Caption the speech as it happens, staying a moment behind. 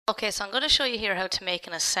Okay, so I'm going to show you here how to make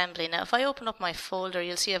an assembly. Now, if I open up my folder,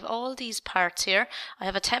 you'll see I have all these parts here. I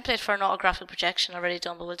have a template for an autographic projection already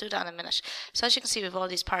done, but we'll do that in a minute. So as you can see, we have all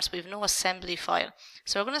these parts, but we have no assembly file.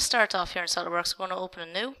 So we're going to start off here in SolidWorks. We're going to open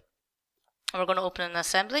a new, and we're going to open an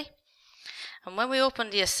assembly. And when we open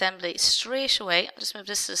the assembly, straight away, I'll just move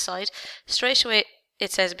this to the side, straight away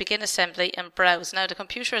it says begin assembly and browse. Now the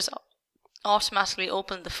computer has automatically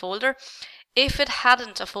opened the folder. If it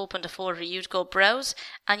hadn't have opened the folder, you'd go browse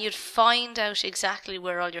and you'd find out exactly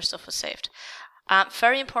where all your stuff was saved.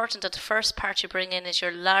 Very important that the first part you bring in is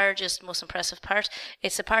your largest, most impressive part.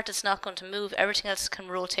 It's the part that's not going to move. Everything else can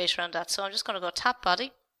rotate around that. So I'm just going to go tap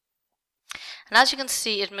body. And as you can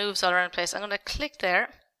see, it moves all around the place. I'm going to click there.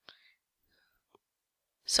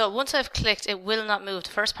 So once I've clicked, it will not move. The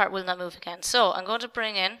first part will not move again. So I'm going to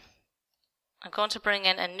bring in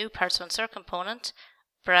a new part. So insert component.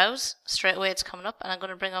 Browse, straight away it's coming up, and I'm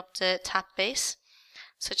going to bring up the tap base.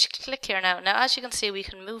 So just click here now. Now as you can see, we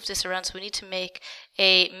can move this around, so we need to make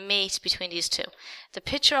a mate between these two. The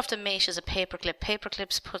picture of the mate is a paperclip.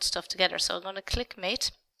 Paperclips put stuff together. So I'm going to click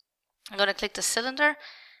mate. I'm going to click the cylinder,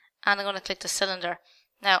 and I'm going to click the cylinder.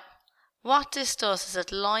 Now what this does is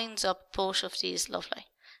it lines up both of these lovely.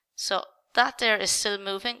 So that there is still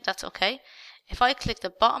moving, that's okay. If I click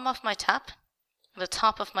the bottom of my tap, the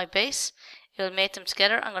top of my base, it will mate them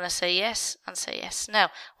together. I'm going to say yes and say yes. Now,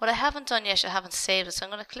 what I haven't done yet, I haven't saved it. So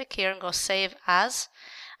I'm going to click here and go save as.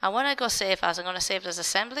 And when I go save as, I'm going to save it as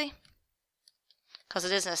assembly, because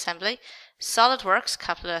it is an assembly. SolidWorks,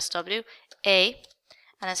 capital SW, A,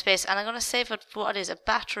 and then space. And I'm going to save it for what is a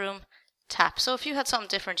bathroom tap. So if you had something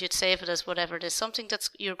different, you'd save it as whatever it is. Something that's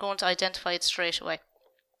you're going to identify it straight away.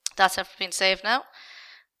 That's been saved now.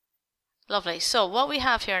 Lovely. So what we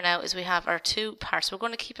have here now is we have our two parts. We're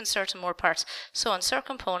going to keep inserting more parts. So insert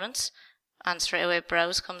components, and straight away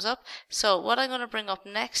browse comes up. So what I'm going to bring up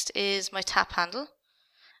next is my tap handle.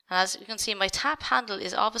 And as you can see, my tap handle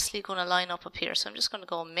is obviously going to line up here. So I'm just going to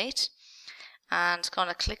go mate and going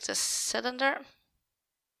to click the cylinder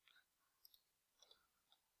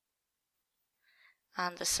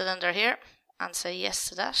and the cylinder here and say yes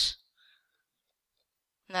to that.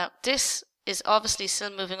 Now this is obviously still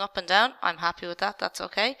moving up and down. I'm happy with that. That's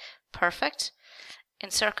okay. Perfect.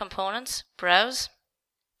 Insert components. Browse.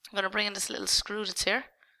 I'm going to bring in this little screw that's here.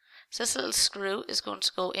 So this little screw is going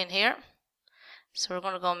to go in here. So we're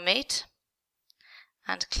going to go mate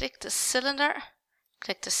and click the cylinder.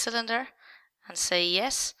 Click the cylinder and say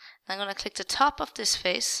yes. I'm going to click the top of this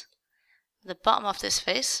face, the bottom of this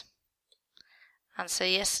face, and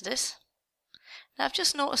say yes to this. Now I've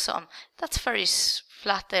just noticed something. That's very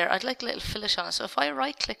flat there. I'd like a little finish on it. So if I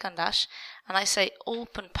right click on that and I say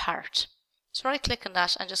open part. So right click on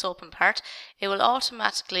that and just open part. It will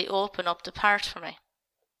automatically open up the part for me.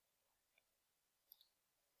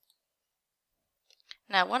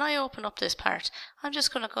 Now when I open up this part, I'm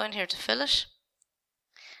just going to go in here to finish.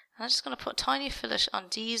 And I'm just going to put a tiny finish on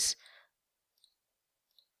these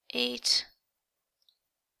 8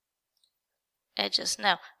 edges.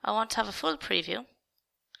 Now I want to have a full preview.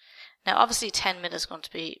 Now obviously 10 mil is going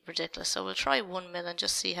to be ridiculous, so we'll try 1 mil and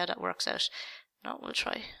just see how that works out. No, we'll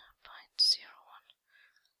try 0.01.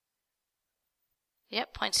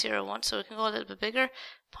 Yep, 0.01, so we can go a little bit bigger.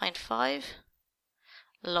 0.5.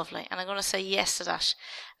 Lovely, and I'm going to say yes to that.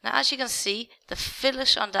 Now as you can see, the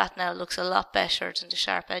finish on that now looks a lot better than the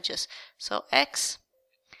sharp edges. So X,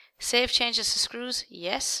 save changes to screws,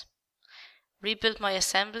 yes. Rebuild my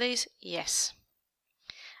assemblies, yes.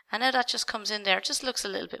 And now that just comes in there, it just looks a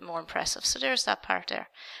little bit more impressive. So there's that part there.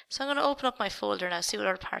 So I'm going to open up my folder now, see what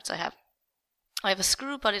other parts I have. I have a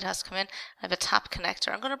screw body that has to come in. I have a tap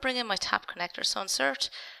connector. I'm going to bring in my tap connector. So insert,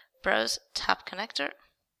 browse, tap connector.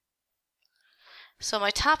 So my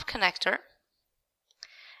tap connector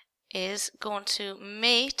is going to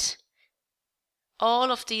mate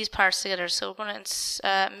all of these parts together. So we're going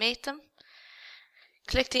to mate them.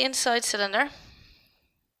 Click the inside cylinder.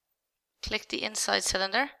 Click the inside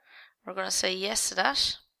cylinder. We're going to say yes to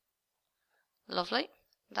that. Lovely.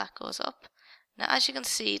 That goes up. Now as you can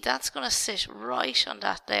see, that's going to sit right on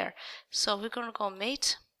that there. So we're going to go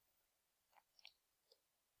mate.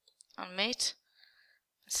 And mate.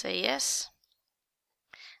 And say yes.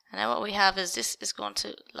 And now what we have is this is going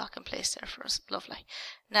to lock in place there for us. Lovely.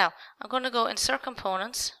 Now I'm going to go insert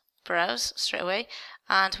components. Browse straight away.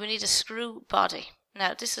 And we need a screw body.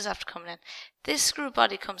 Now this is after coming in. This screw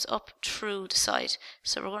body comes up through the side.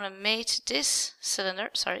 So we're going to mate this cylinder,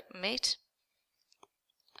 mate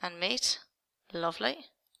and mate. Lovely.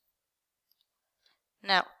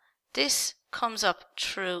 Now this comes up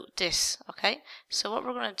through this, okay? So what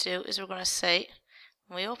we're going to do is we're going to say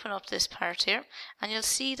And we open up this part here, and you'll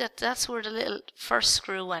see that that's where the little first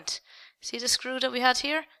screw went. See the screw that we had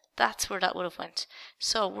here? That's where that would have went.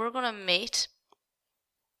 So we're going to mate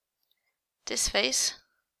this face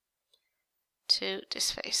to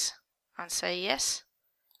this face and say yes.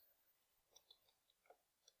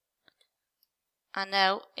 And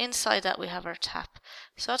now inside that we have our tap.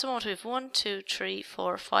 So at the moment we have 1, 2, 3,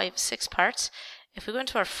 4, 5, 6 parts. If we go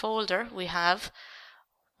into our folder, we have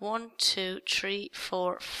 1, 2, 3,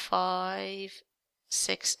 4, 5,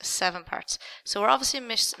 6, 7 parts. So we're obviously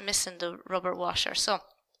missing the rubber washer. So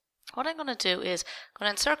what I'm going to do is go to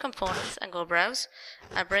Insert Components and go Browse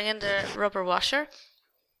and bring in the rubber washer.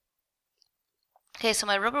 Okay, so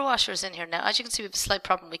my rubber washer is in here now. As you can see, we have a slight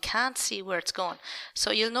problem. We can't see where it's going. So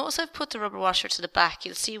you'll notice I've put the rubber washer to the back.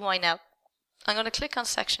 You'll see why now. I'm going to click on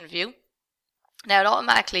Section View. Now it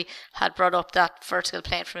automatically had brought up that vertical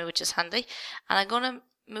plane for me, which is handy. And I'm going to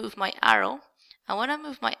move my arrow. And when I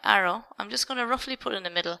move my arrow, I'm just going to roughly put it in the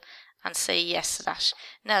middle and say yes to that.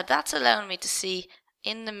 Now that's allowing me to see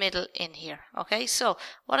in the middle in here. Okay, so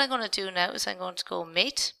what I'm going to do now is I'm going to go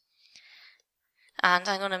Mate. And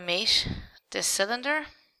I'm going to mate this cylinder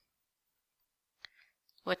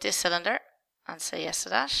with this cylinder and say yes to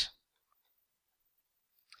that.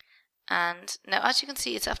 And now as you can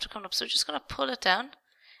see, it's after coming up, so I'm just going to pull it down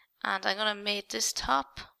and I'm going to mate this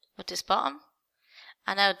top with this bottom.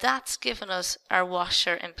 And now that's given us our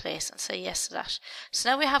washer in place and say yes to that. So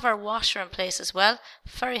now we have our washer in place as well.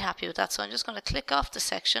 Very happy with that. So I'm just going to click off the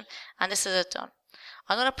section and this is it done.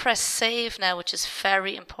 I'm going to press Save now, which is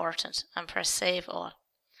very important, and press Save All.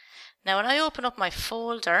 Now when I open up my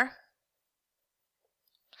folder,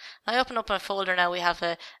 now we have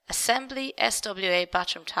a Assembly SWA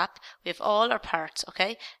bathroom tap. We have all our parts,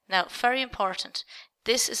 okay? Now, very important.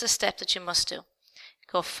 This is a step that you must do.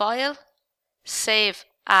 Go File, Save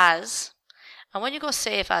As, and when you go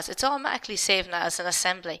Save As, it's automatically saving as an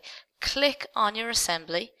assembly. Click on your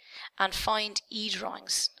assembly and find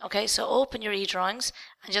eDrawings, okay? So open your eDrawings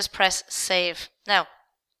and just press Save. Now,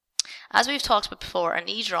 as we've talked about before, an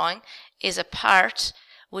eDrawing is a part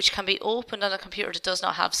which can be opened on a computer that does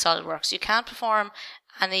not have SolidWorks. You can't perform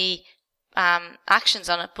any actions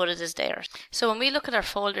on it, but it is there. So when we look at our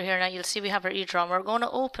folder here now, you'll see we have our eDrawing. We're going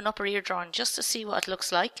to open up our eDrawing just to see what it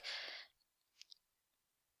looks like.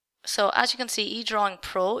 So as you can see, eDrawing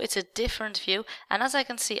Pro, it's a different view. And as I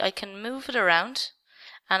can see, I can move it around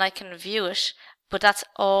and I can view it. But that's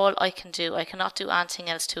all I can do. I cannot do anything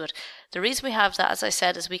else to it. The reason we have that, as I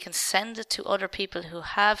said, is we can send it to other people who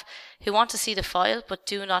want to see the file but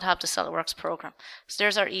do not have the SolidWorks program. So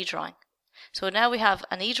there's our eDrawing. So now we have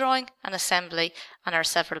an eDrawing, an assembly, and our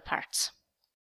several parts.